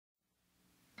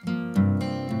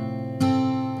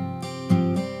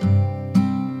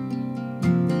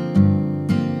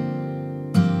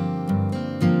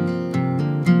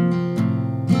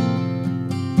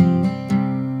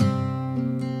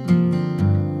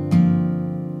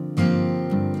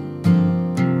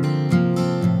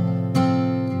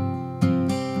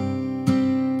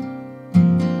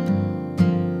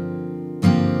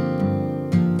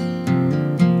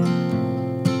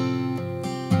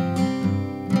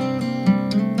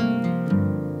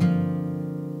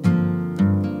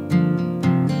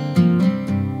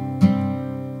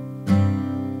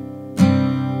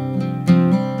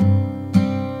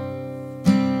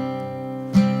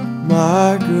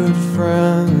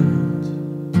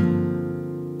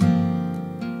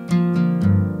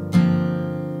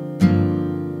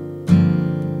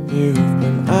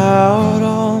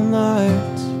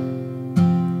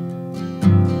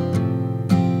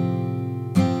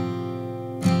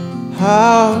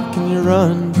How can you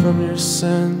run from your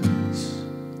sins?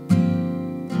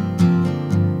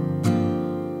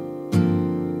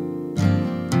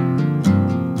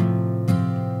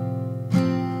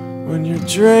 When you're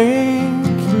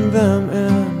drinking them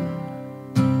in,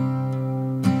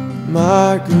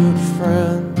 my good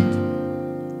friend.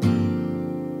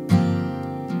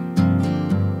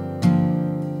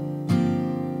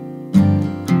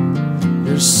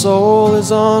 Your soul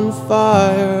is on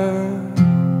fire,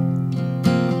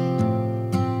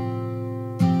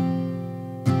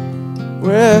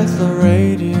 with a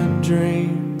radiant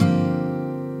dream.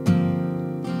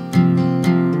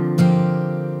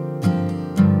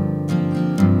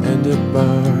 And it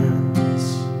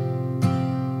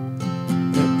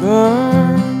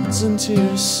burns into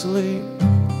your sleep.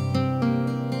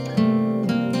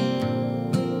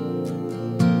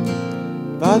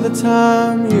 By the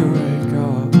time you wake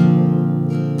up,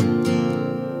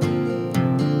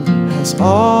 has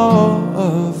all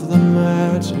of the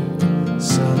magic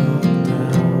settled down?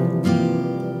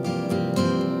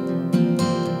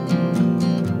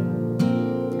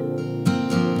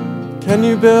 Can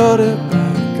you build it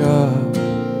back up?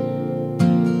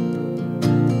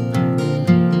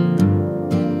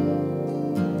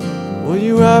 Will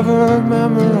you ever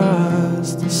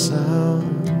memorize the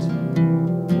sound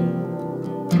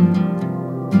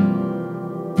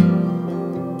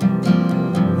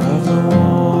of the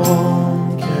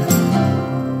warm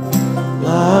Carolina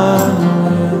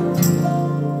wind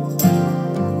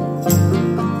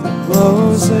that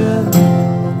blows in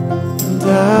and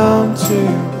down to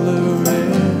your Blue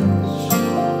Ridge,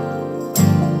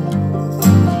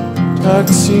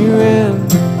 tucks you in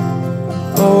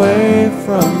away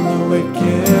from the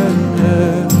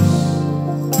wickedness?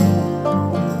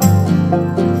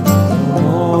 The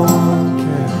warm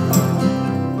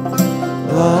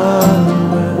Carolina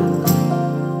wind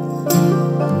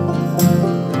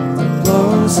that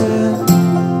blows in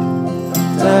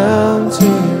down to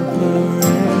your Blue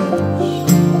Ridge,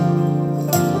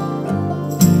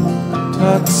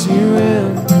 tucks you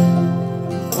in